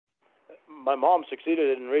my mom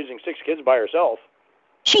succeeded in raising 6 kids by herself.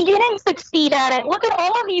 She didn't succeed at it. Look at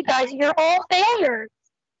all of you guys. You're all failures.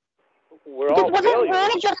 We're all Wasn't failures.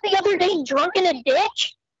 Roy just the other day drunk in a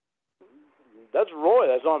ditch? That's Roy.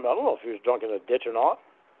 That's not. I don't know if he was drunk in a ditch or not.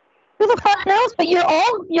 Who the fuck knows? But you're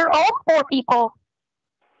all poor people.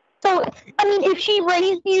 So I mean, if she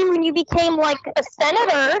raised you and you became like a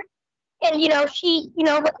senator, and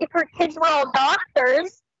if her kids were all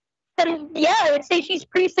doctors, then yeah, I would say she's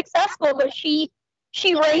pretty successful. But she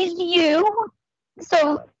raised you.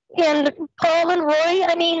 So, and Paul and Roy,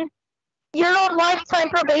 I mean, you're on lifetime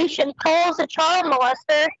probation. Paul's a child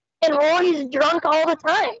molester, and Roy's drunk all the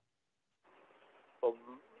time. Well,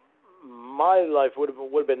 my life would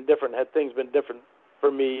have been different had things been different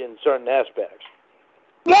for me in certain aspects.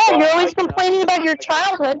 Yeah, you're always complaining about your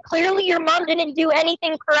childhood. Clearly, your mom didn't do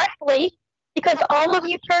anything correctly because all of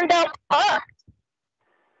you turned out fucked.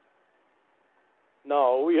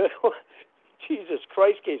 No, Jesus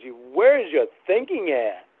Christ, Casey, where is your thinking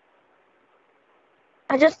at?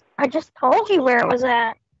 I just told you where it was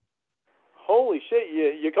at. Holy shit,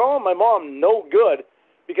 you're calling my mom no good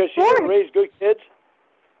because she didn't raise good kids?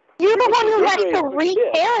 You're the one who has to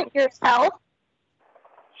reparent yourself.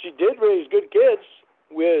 She did raise good kids.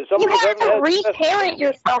 You have to reparent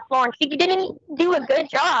yourself, Lauren. She didn't do a good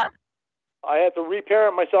job. I have to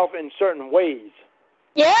reparent myself in certain ways.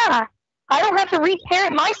 Yeah. I don't have to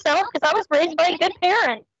reparent myself because I was raised by a good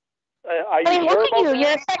parent. I mean, look at you.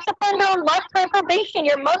 You're a sex offender on lifetime probation.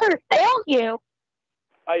 Your mother failed you.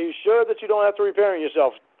 Are you sure that you don't have to reparent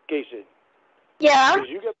yourself, Casey? Yeah. Because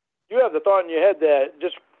you have the thought in your head that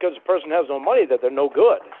just because a person has no money that they're no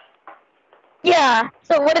good. Yeah.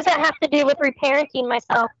 So what does that have to do with reparenting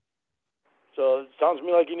myself? So it sounds to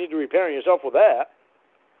me like you need to reparent yourself with that.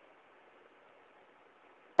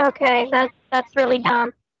 Okay, that's really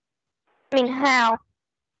dumb. I mean, how?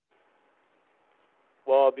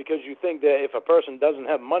 Well, because you think that if a person doesn't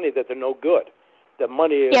have money that they're no good. That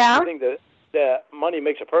money, yeah. You think that money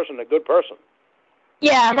makes a person a good person.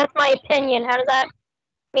 Yeah, that's my opinion. How does that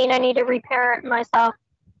mean I need to reparent myself?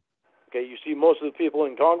 Okay, you see most of the people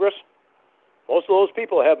in Congress, most of those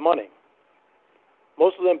people have money.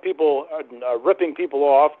 Most of them people are ripping people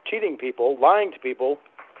off, cheating people, lying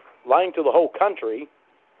to the whole country,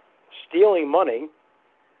 stealing money.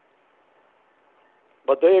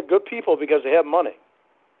 But they are good people because they have money.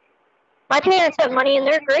 My parents have money and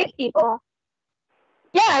they're great people.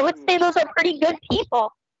 Yeah, I would say those are pretty good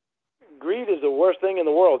people. Greed is the worst thing in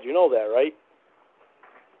the world. You know that, right?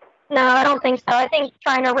 No, I don't think so. I think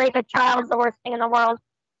trying to rape a child is the worst thing in the world.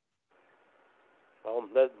 Well,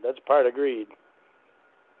 that's part of greed.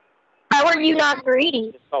 How are you not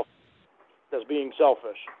greedy? That's being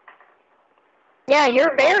selfish. Yeah,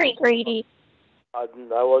 you're very greedy. I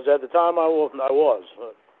was at the time. I was.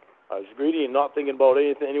 I was greedy and not thinking about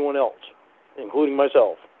anyone else, including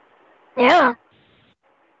myself. Yeah.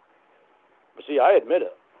 But see, I admit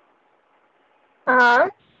it. Uh-huh.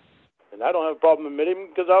 And I don't have a problem admitting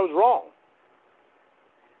because I was wrong.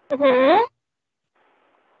 Mm-hmm.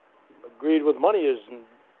 Greed with money is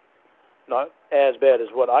not as bad as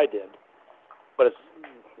what I did, but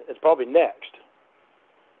it's probably next.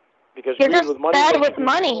 Because you're greed just with money bad with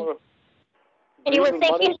money. And you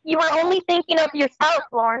were only thinking of yourself,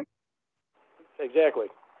 Lauren. Exactly.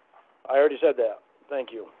 I already said that.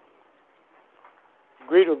 Thank you.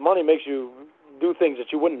 Greed with money makes you do things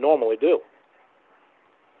that you wouldn't normally do.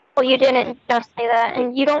 Well, you didn't just say that,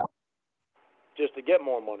 and you don't. Just to get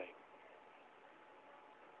more money.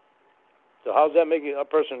 So how's that making a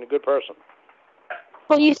person a good person?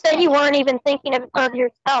 Well, you said you weren't even thinking of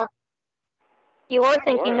yourself. You were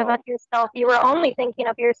thinking about yourself. You were only thinking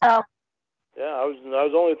of yourself. Yeah, I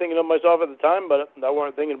was only thinking of myself at the time, but I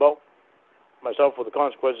weren't thinking about myself with the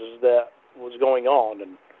consequences that was going on,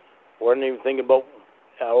 and weren't even thinking about.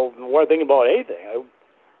 I weren't thinking about anything.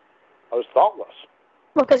 I was thoughtless.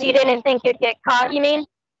 Well, because you didn't think you'd get caught. You mean?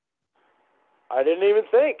 I didn't even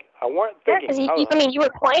think. I weren't thinking. Yeah, because you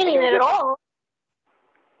were planning it at all.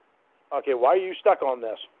 Okay, why are you stuck on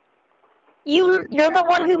this? You're the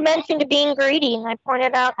one who mentioned being greedy, and I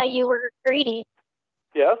pointed out that you were greedy.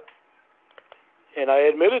 Yeah. And I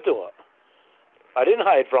admitted to it. I didn't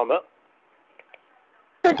hide from it.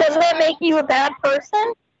 So doesn't that make you a bad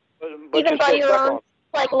person? But even by your own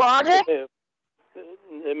logic?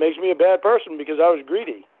 It makes me a bad person because I was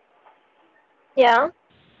greedy. Yeah.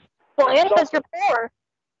 Well, and because you're poor.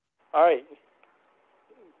 All right.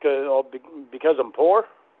 Because I'm poor?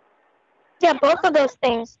 Yeah, both of those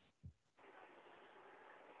things.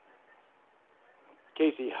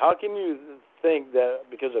 Casey, how can you think that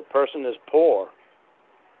because a person is poor,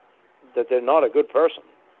 that they're not a good person?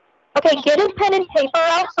 Okay, get a pen and paper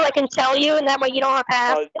out so I can tell you, and that way you don't have to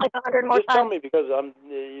ask like 100 more Just tell times. me, because I'm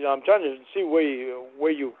trying to see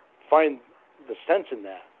where you find the sense in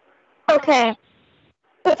that. Okay.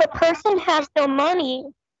 If a person has no money,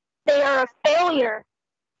 they are a failure.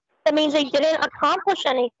 That means they didn't accomplish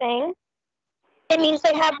anything. It means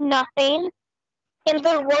they have nothing, and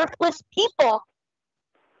they're worthless people.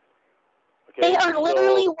 Okay, They are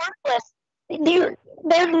literally worthless. Their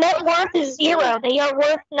net worth is zero. They are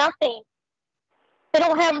worth nothing. They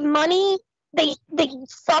don't have money. They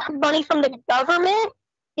suck money from the government.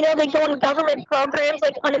 You know, they go in government programs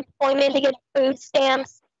like unemployment. They get food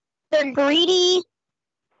stamps. They're greedy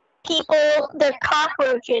people. They're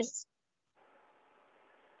cockroaches.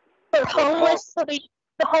 They're homeless. So the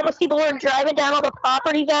homeless people are driving down all the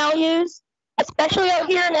property values, especially out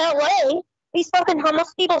here in LA. These fucking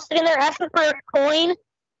homeless people sitting there asking for a coin.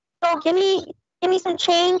 So give me some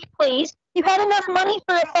change, please. You had enough money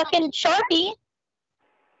for a fucking Sharpie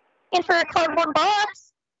and for a cardboard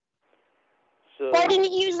box. So, why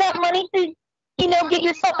didn't you use that money to, get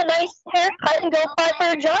yourself a nice haircut and go apply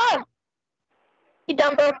for a job? You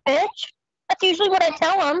dumb broke bitch. That's usually what I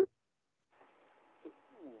tell them.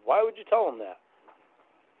 Why would you tell them that?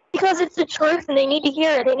 Because it's the truth and they need to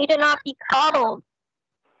hear it. They need to not be coddled.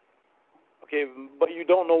 Okay, but you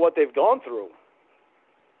don't know what they've gone through.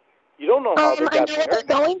 You don't know how they got I know what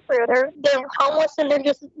they're going through. They're homeless and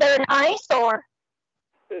they're an eyesore.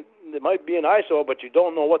 It might be an eyesore, but you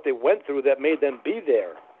don't know what they went through that made them be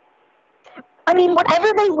there. I mean,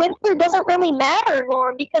 whatever they went through doesn't really matter,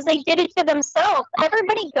 Lord, because they did it to themselves.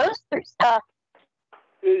 Everybody goes through stuff.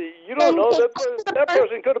 You don't know. That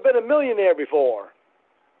person could have been a millionaire before.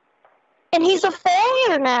 And he's a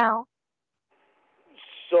failure now.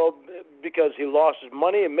 So, because he lost his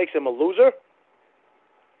money, it makes him a loser?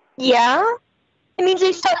 Yeah. It means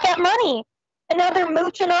they suck at money. And now they're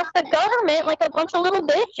mooching off the government like a bunch of little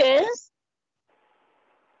bitches.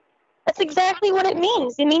 That's exactly what it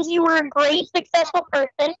means. It means you were a great, successful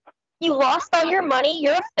person. You lost all your money.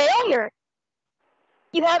 You're a failure.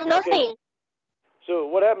 You have nothing. Okay. So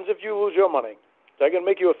what happens if you lose your money? Is that going to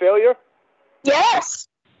make you a failure? Yes.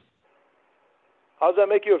 How does that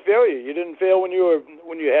make you a failure? You didn't fail when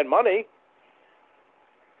you had money.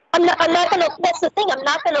 I'm not gonna. That's the thing. I'm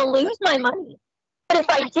not gonna lose my money. But if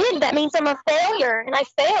I did, that means I'm a failure, and I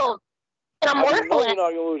failed, and I'm worthless. I know you're not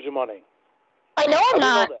going to lose your money. I know I'm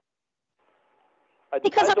not. Know that.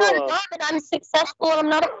 Because I'm not a dumb, and I'm successful, and I'm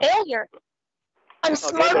not a failure. I'm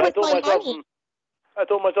smart with my money. I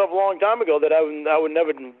told myself a long time ago that I would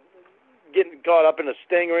never get caught up in a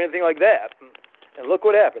sting or anything like that. And look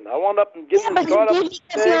what happened. I wound up getting caught up in a sting.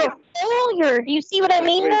 Because you're a failure. Do you see what I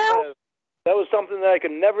mean now? That was something that I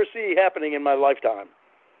could never see happening in my lifetime.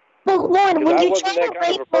 Well, Lauren, when you try to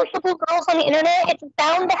rape multiple girls on the internet, it's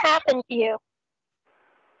bound to happen to you.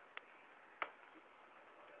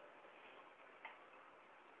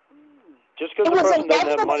 Just because the person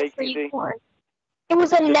doesn't have money, it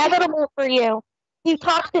was inevitable for you. You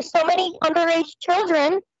talked to so many underage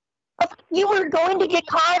children. You were going to get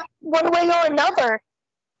caught one way or another.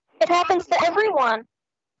 It happens to everyone.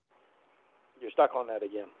 You're stuck on that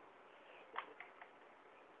again.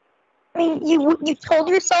 I mean, you told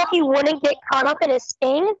yourself you wouldn't get caught up in a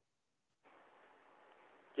sting?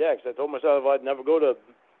 Yeah, because I told myself I'd never go to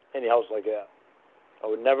any house like that. I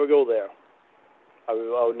would never go there. I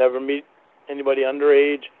would never meet anybody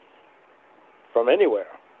underage from anywhere.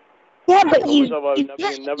 Yeah, but you never see, do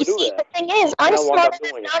that. The thing is, I'm smart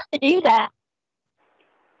enough not to do that.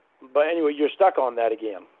 But anyway, you're stuck on that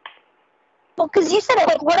again. Well, because you said it.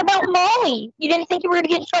 Like, what about Molly? You didn't think you were going to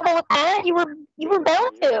get in trouble with that? You were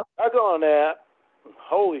bound to. You're stuck on that.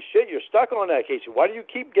 Holy shit, you're stuck on that, Casey. Why do you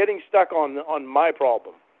keep getting stuck on my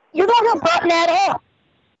problem? You're the one who brought that up.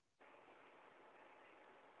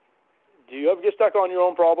 Do you ever get stuck on your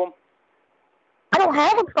own problem? I don't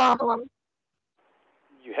have a problem.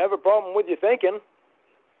 You have a problem with your thinking.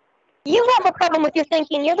 You have a problem with your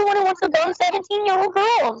thinking. You're the one who wants to bone 17-year-old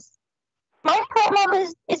girls. My problem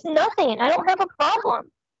is nothing. I don't have a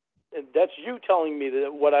problem. And that's you telling me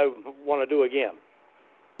that what I want to do again.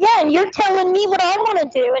 Yeah, and you're telling me what I want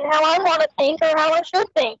to do and how I want to think or how I should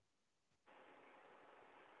think.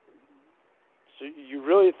 So you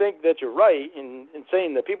really think that you're right in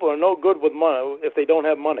saying that people are no good with money if they don't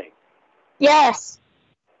have money? Yes.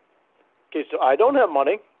 Okay, so I don't have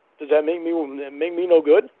money. Does that make me no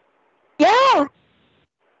good? Yeah.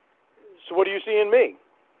 So what do you see in me?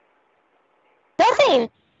 Nothing.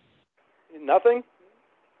 Nothing?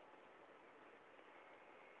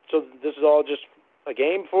 So this is all just a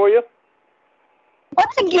game for you?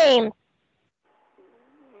 What's a game?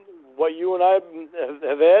 What you and I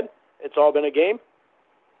have had? It's all been a game?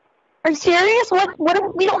 Are you serious? What?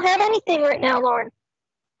 We don't have anything right now, Lauren.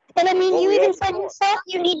 And I mean, What you we even had said before. yourself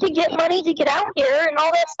you need to get money to get out here and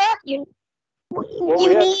all that stuff. What You we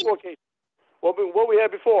had need before, Kate? What we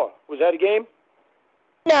had before? Was that a game?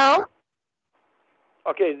 no.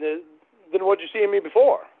 Okay, then what'd you see in me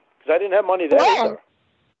before? Because I didn't have money then When? either.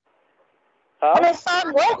 Huh? And I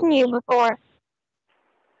saw what in you before.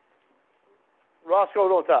 Roscoe,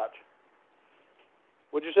 don't touch.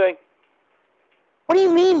 What'd you say? What do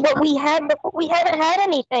you mean? What we had before? We haven't had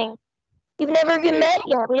anything. You've never even met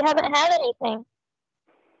yet. We haven't had anything.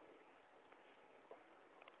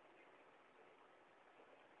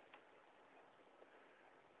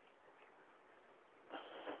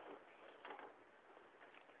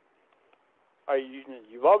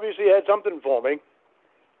 You've obviously had something for me.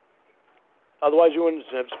 Otherwise, you wouldn't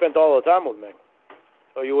have spent all the time with me,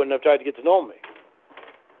 or you wouldn't have tried to get to know me.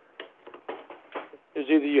 It's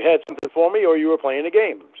either you had something for me, or you were playing a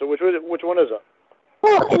game. So which one is it?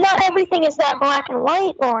 Well, not everything is that black and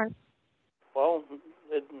white, Lauren. Well,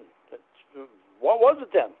 what was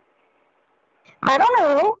it then? I don't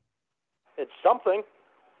know. It's something.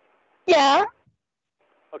 Yeah.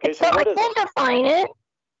 Okay, So so what I is can't it? define it.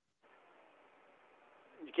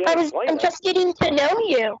 You can't explain I'm it. just getting to know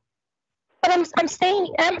you. But I'm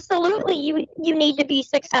saying absolutely you need to be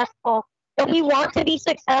successful. Don't you want to be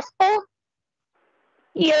successful?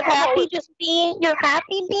 You're happy being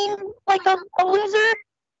like a loser?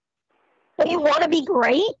 Don't you want to be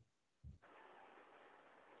great?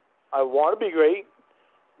 I want to be great.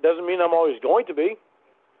 Doesn't mean I'm always going to be.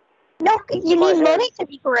 No, you need money to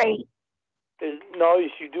be great. No,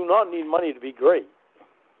 you do not need money to be great.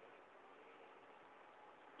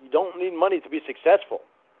 You don't need money to be successful.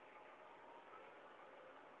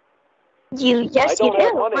 Yes, you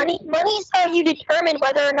do. Money is how you determine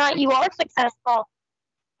whether or not you are successful.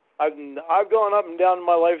 I've gone up and down in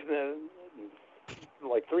my life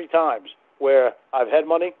like 3 times where I've had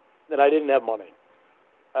money, then I didn't have money.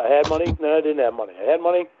 I had money, then I didn't have money. I had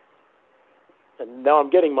money, and now I'm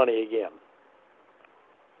getting money again.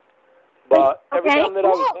 But every time that I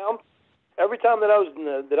was down,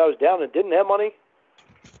 that I was down and didn't have money,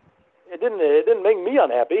 it didn't make me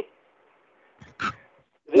unhappy.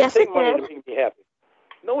 It didn't take money to make me happy.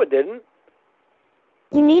 No, it didn't.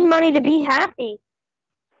 You need money to be happy.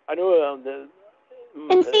 I knew.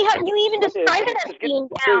 And see how you even described it as being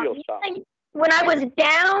down. When I was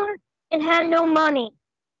down and had no money.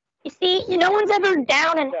 You see, no one's ever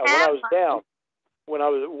down and had money. Down, when I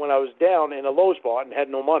was down in a low spot and had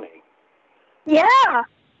no money. Yeah.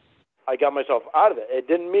 I got myself out of it. It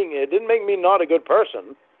didn't make me not a good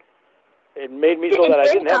person. It made me so that I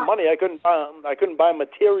didn't have money. I couldn't buy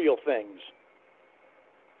material things.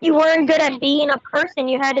 You weren't good at being a person.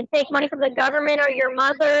 You had to take money from the government or your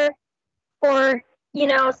mother, or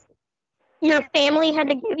your family had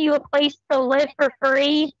to give you a place to live for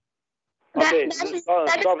free. That is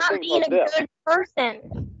not being a good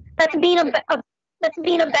person. That's being a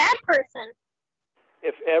bad person.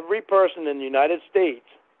 If every person in the United States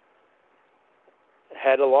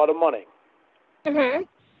had a lot of money,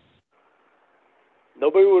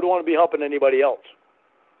 nobody would want to be helping anybody else.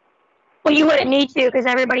 Well, you wouldn't need to because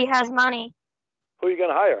everybody has money. Who are you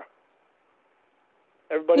going to hire?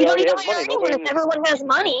 Everybody already has money. If everyone has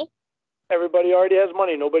money. Everybody already has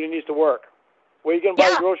money. Nobody needs to work. Where you going to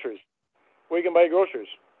buy groceries? Where you can buy groceries?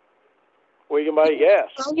 Where you can buy gas?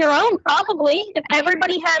 On your own, probably. If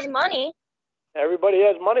everybody has money. Everybody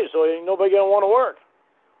has money, so ain't nobody going to want to work.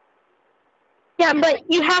 Yeah, but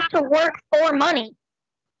you have to work for money.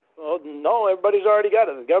 Well, no, everybody's already got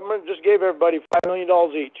it. The government just gave everybody $5 million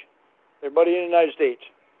each. Everybody in the United States.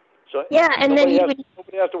 So and nobody then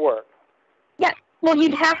nobody has to work. Yeah, well,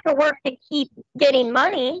 you'd have to work to keep getting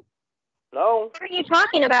money. No. What are you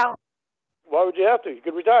talking about? Why would you have to? You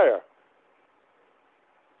could retire.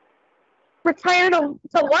 Retire to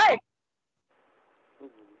what?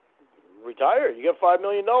 Retire. You get $5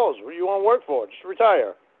 million. What do you want to work for? Just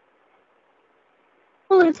retire.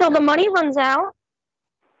 Well, until the money runs out.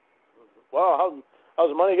 Well, how's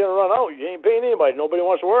the money going to run out? You ain't paying anybody. Nobody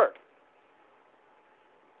wants to work.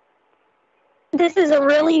 This is a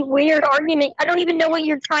really weird argument. I don't even know what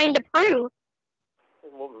you're trying to prove.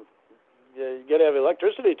 Well, you got to have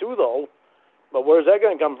electricity too, though. But where's that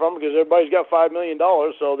going to come from? Because everybody's got $5 million,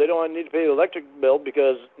 so they don't need to pay the electric bill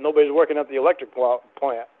because nobody's working at the electric plant.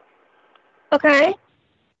 Okay.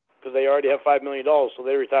 Because they already have $5 million, so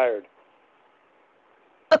they retired.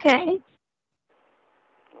 Okay.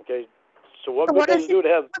 Okay. So what good does it do to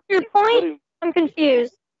have? What's your point? I'm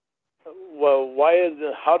confused. Well,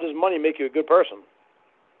 how does money make you a good person?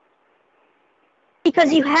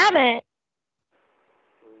 Because you haven't.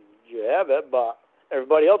 You have it, but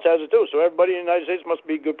everybody else has it too. So everybody in the United States must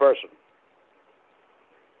be a good person.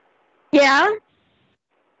 Yeah.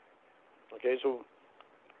 Okay, so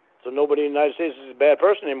nobody in the United States is a bad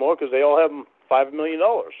person anymore because they all have $5 million.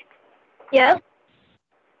 Yeah.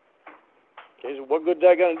 Okay, so what good is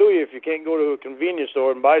that going to do you if you can't go to a convenience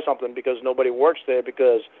store and buy something because nobody works there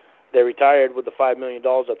because they're retired with the $5 million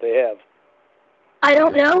that they have? I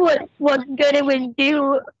don't know what good it would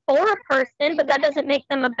do for a person, but that doesn't make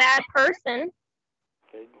them a bad person.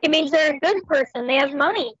 Okay. It means they're a good person. They have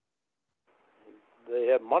money. They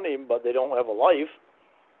have money, but they don't have a life.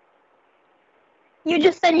 You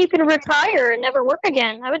just said you can retire and never work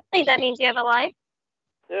again. I would say that means you have a life.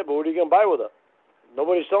 Yeah, but what are you going to buy with it?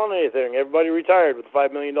 Nobody's selling anything. Everybody retired with the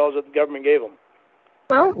 $5 million that the government gave them.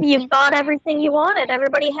 Well, you bought everything you wanted.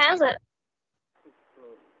 Everybody has it.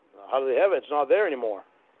 How do they have it? It's not there anymore.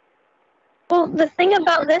 Well, the thing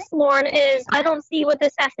about this, Lauren, is I don't see what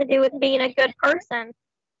this has to do with being a good person.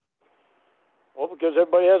 Well, because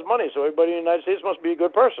everybody has money, so everybody in the United States must be a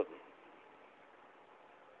good person.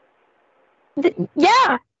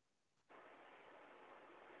 Yeah.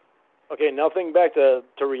 Okay, now think back to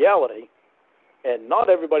reality, and not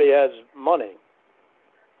everybody has money.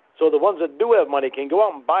 So the ones that do have money can go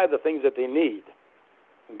out and buy the things that they need,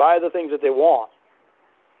 buy the things that they want.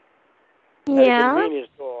 Yeah. At a convenience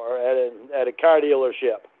store, at a car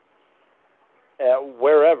dealership, at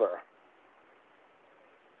wherever.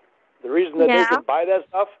 The reason that they can buy that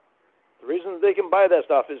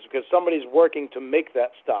stuff, is because somebody's working to make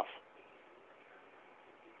that stuff.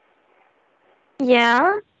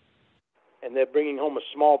 Yeah. And they're bringing home a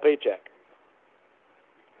small paycheck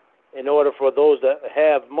in order for those that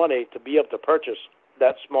have money to be able to purchase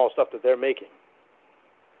that small stuff that they're making.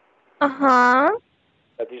 Uh-huh.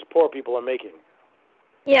 That these poor people are making.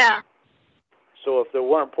 Yeah. So if there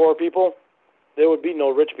weren't poor people, there would be no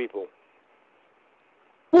rich people.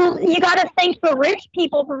 Well, you got to thank the rich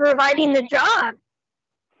people for providing the job.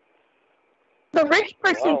 The rich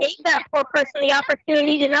person gave that poor person the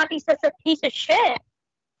opportunity to not be such a piece of shit.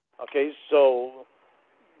 Okay, so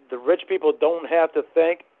the rich people don't have to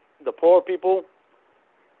thank the poor people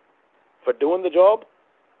for doing the job?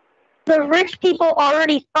 The rich people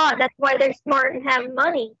already thought that's why they're smart and have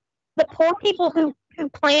money. The poor people who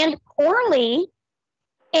planned poorly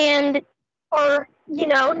and are,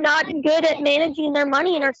 not good at managing their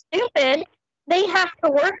money and are stupid, they have to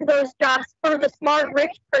work those jobs for the smart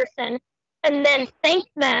rich person and then thank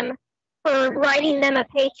them for writing them a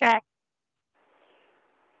paycheck.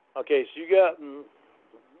 Okay, so you got,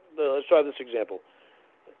 let's try this example.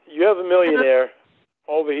 You have a millionaire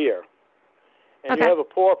over here, and you have a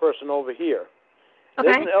poor person over here.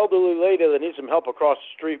 There's an elderly lady that needs some help across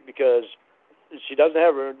the street because she doesn't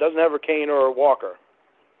have her cane or her walker.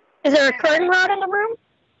 Is there a curtain rod in the room?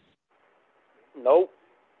 No,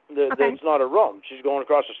 it's not a room. She's going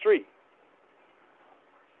across the street.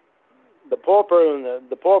 The poor person,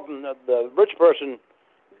 the rich person,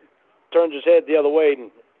 turns his head the other way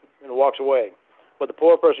and walks away. But the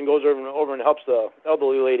poor person goes over and helps the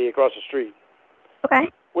elderly lady across the street.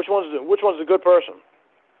 Okay. Which one's the good person?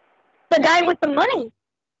 The guy with the money.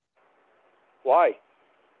 Why?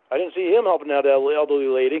 I didn't see him helping that elderly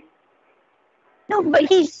lady. No, but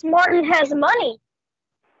he's smart and has money.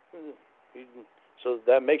 So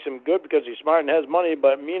that makes him good because he's smart and has money.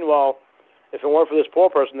 But meanwhile, if it weren't for this poor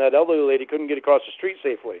person, that elderly lady couldn't get across the street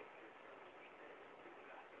safely.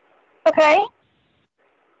 Okay.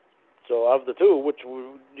 So of the two, which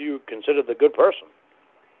do you consider the good person?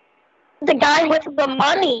 The guy with the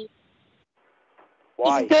money.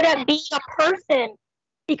 Why? He's good at being a person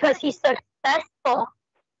because he's successful.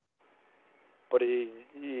 But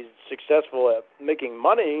he's successful at making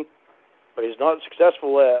money, but he's not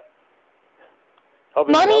successful at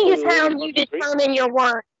helping. Money is how you determine your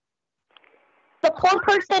worth. The poor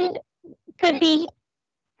person could be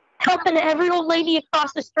helping every old lady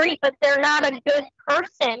across the street, but they're not a good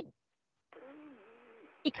person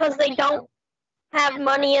because they don't have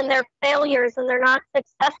money and they're failures and they're not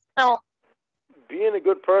successful. Being a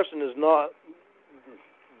good person is not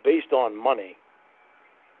based on money.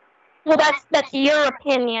 Well, that's your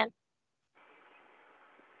opinion.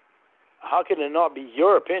 How can it not be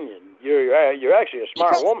your opinion? You're actually a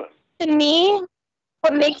smart woman. To me,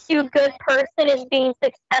 what makes you a good person is being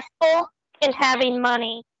successful and having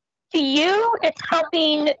money. To you, it's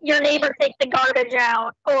helping your neighbor take the garbage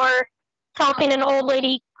out or helping an old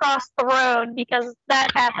lady cross the road because that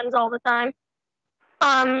happens all the time.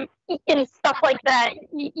 And stuff like that.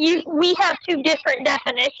 We have two different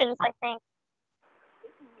definitions, I think.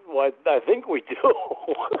 Well, I think we do.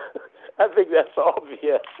 I think that's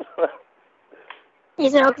obvious. You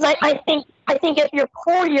know, because I think if you're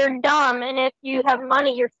poor, you're dumb, and if you have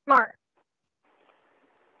money, you're smart.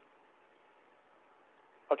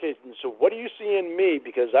 Okay, so what do you see in me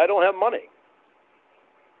because I don't have money?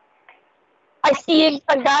 I see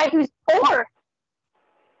a guy who's poor.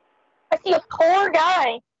 I see a poor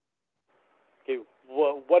guy. Okay,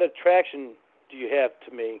 what attraction do you have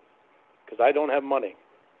to me because I don't have money?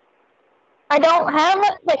 I don't have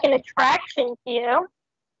like an attraction to you.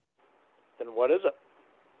 Then what is it?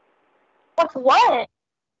 What's what?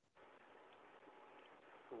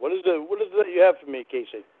 What is it that you have for me,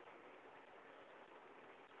 Casey?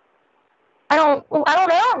 I don't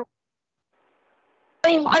know. I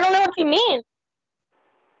mean, I don't know what you mean.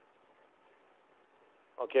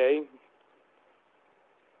 Okay.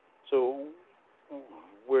 So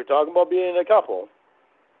we're talking about being a couple.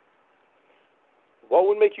 What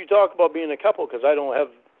would make you talk about being a couple? Because I don't have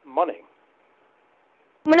money.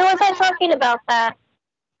 When was I talking about that?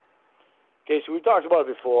 Okay, so we talked about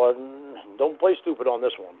it before. Don't play stupid on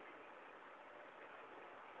this one.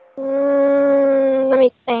 Let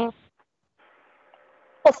me think.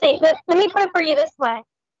 Well, see, let me put it for you this way.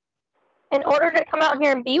 In order to come out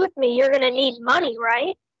here and be with me, you're going to need money,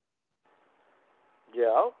 right?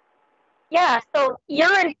 Yeah. Yeah, so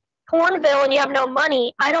you're in Cornville and you have no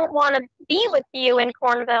money. I don't want to be with you in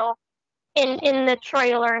Cornville in the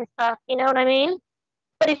trailer and stuff. You know what I mean?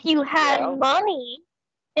 But if you had money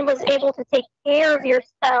and was able to take care of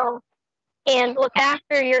yourself and look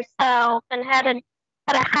after yourself and had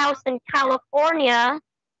a house in California,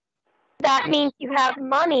 that means you have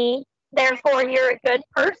money. Therefore, you're a good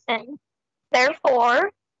person.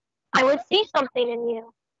 Therefore, I would see something in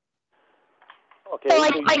you. Okay. So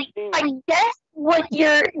I guess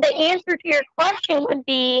the answer to your question would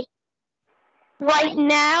be, right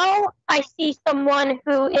now I see someone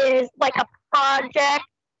who is like a project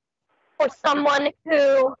or someone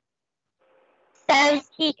who says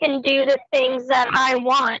he can do the things that I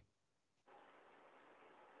want.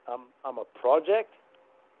 I'm a project?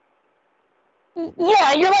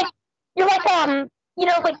 Yeah, you're like you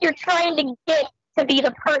know, like you're trying to get to be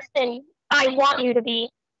the person I want you to be.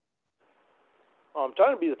 Oh, I'm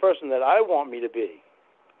trying to be the person that I want me to be.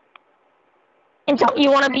 And don't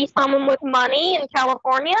you want to be someone with money in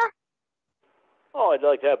California? Oh, I'd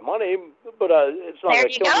like to have money, but it's not going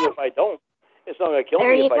to kill me if I don't. It's not going to kill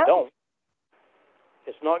me if I don't.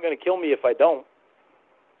 It's not going to kill me if I don't.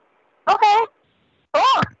 Okay.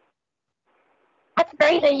 Cool. That's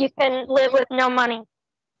great that you can live with no money.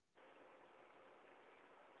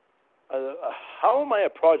 How am I a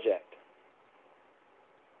project?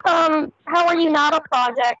 How are you not a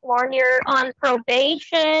project, Lauren? You're on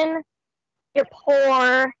probation. You're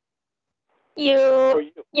poor.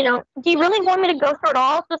 You know, do you really want me to go through it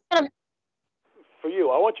all? Just gonna... For you,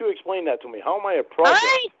 I want you to explain that to me. How am I a project? All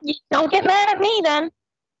right, you don't get mad at me then.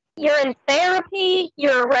 You're in therapy.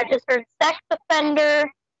 You're a registered sex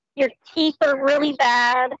offender. Your teeth are really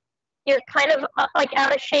bad. You're kind of like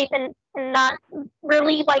out of shape and not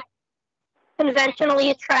really like conventionally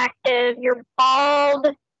attractive. You're bald.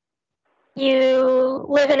 You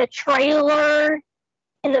live in a trailer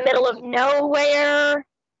in the middle of nowhere.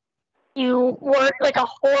 You work like a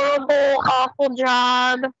horrible, awful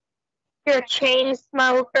job. You're a chain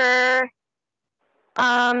smoker.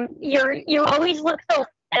 You always look so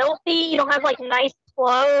filthy. You don't have like nice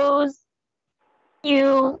clothes.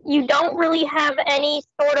 You don't really have any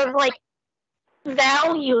sort of like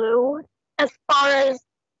value as far as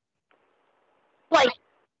like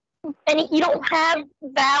you don't have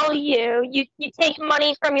value. You take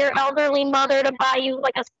money from your elderly mother to buy you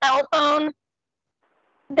like a cell phone.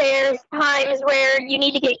 There's times where you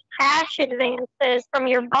need to get cash advances from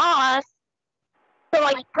your boss to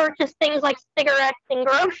like purchase things like cigarettes and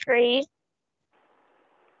groceries.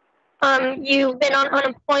 You've been on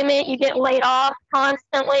unemployment. You get laid off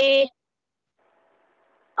constantly.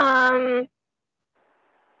 I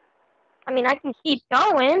mean, I can keep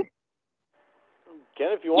going.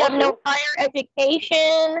 Can if you want. You have no higher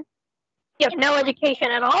education. You have no education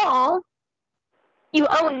at all. You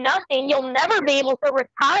own nothing. You'll never be able to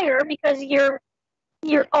retire because the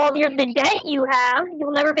debt you have.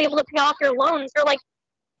 You'll never be able to pay off your loans. You're like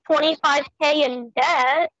 $25K in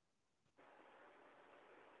debt.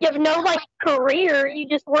 You have no like career. You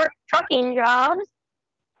just work trucking jobs.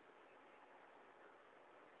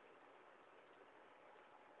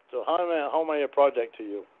 So how am I a project to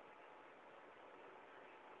you?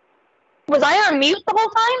 Was I on mute the whole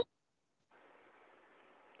time?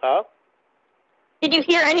 Huh? Did you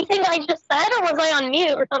hear anything I just said, or was I on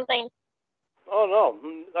mute or something? Oh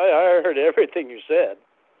no, I heard everything you said.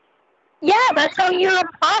 Yeah, that's how you're a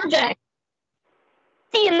project.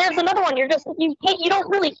 See, and there's another one. You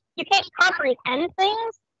can't comprehend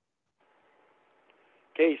things.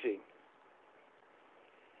 Casey,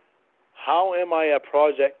 how am I a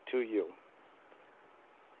project to you?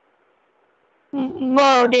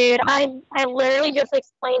 Whoa, dude! I literally just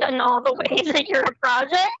explained in all the ways that you're a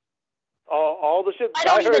project. All the shit. I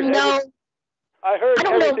don't even know. I heard I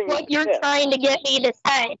don't know everything what you you're said. trying to get me to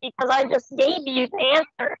say because I just gave you the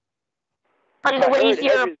answer on the ways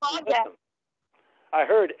you're a project. Listen, I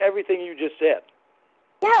heard everything you just said.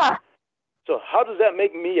 Yeah. So how does that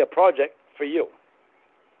make me a project for you?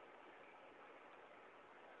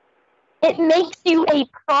 It makes you a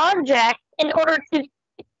project in order to.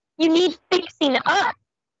 You need fixing up.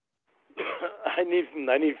 I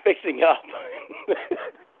need fixing up.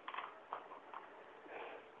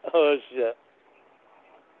 Oh shit.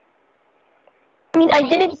 I mean, I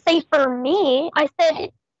didn't say for me. I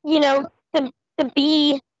said, to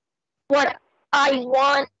be what I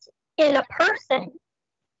want in a person.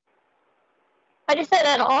 I just said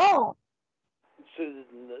at all. So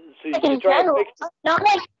Like in general, not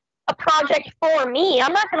like a project for me.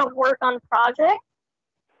 I'm not going to work on projects.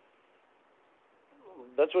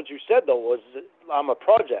 That's what you said, though, was I'm a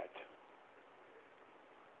project.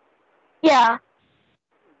 Yeah.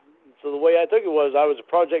 So the way I took it was I was a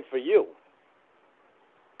project for you.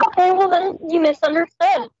 Okay, well then you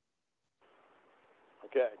misunderstood.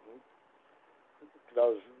 Okay. I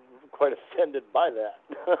was quite offended by that.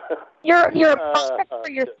 You're a project for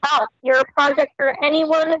yourself. You're a project for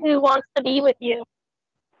anyone who wants to be with you.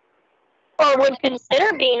 Or would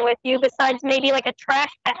consider being with you besides maybe like a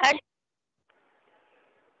trash bag.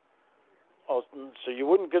 Oh, so you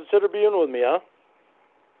wouldn't consider being with me, huh?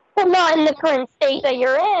 Well, not in the current state that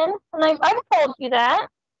you're in. And I've told you that.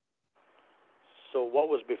 So what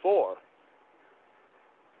was before?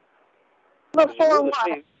 Before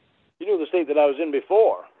what? You knew the state that I was in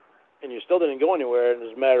before, and you still didn't go anywhere. And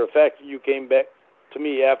as a matter of fact, you came back to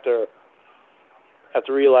me after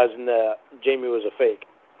realizing that Jamie was a fake.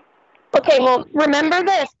 Okay, well, remember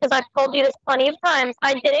this, because I've told you this plenty of times.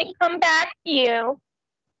 I didn't come back to you.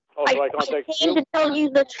 Oh, so I contacted you? I came to tell you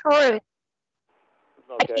the truth.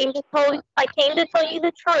 Okay. I came to tell you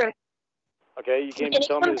the truth. Okay, you came to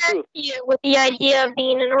tell me the truth. I didn't come back to you with the idea of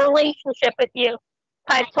being in a relationship with you.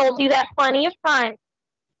 I've told you that plenty of times.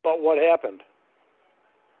 But what happened?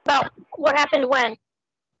 About what happened when?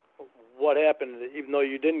 What happened? Even though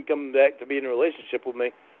you didn't come back to be in a relationship with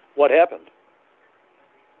me, what happened?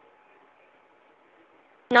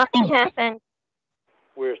 Nothing happened.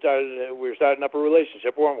 We were starting up a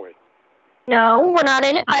relationship, weren't we? No, we're not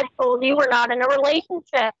in it. I told you we're not in a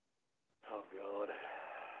relationship. Oh God.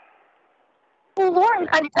 Well, Lauren,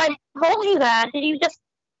 I told you that. Did you just?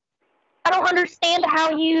 I don't understand how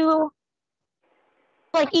you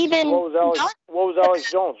even. What was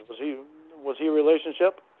Alex Jones? Was he a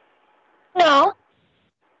relationship? No.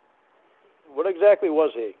 What exactly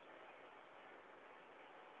was he?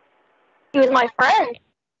 He was my friend.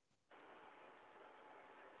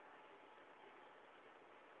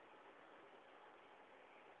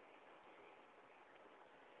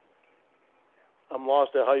 I'm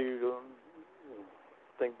lost at how you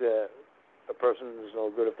think that a person is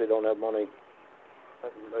no good if they don't have money.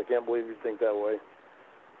 I can't believe you think that way.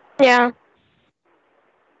 Yeah.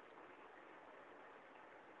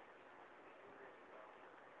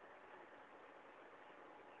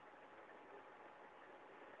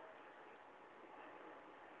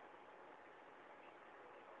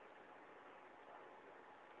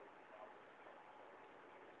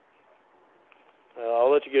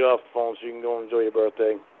 I'll let you get off the phone so you can go enjoy your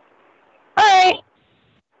birthday. All right.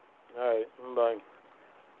 All right. Bye.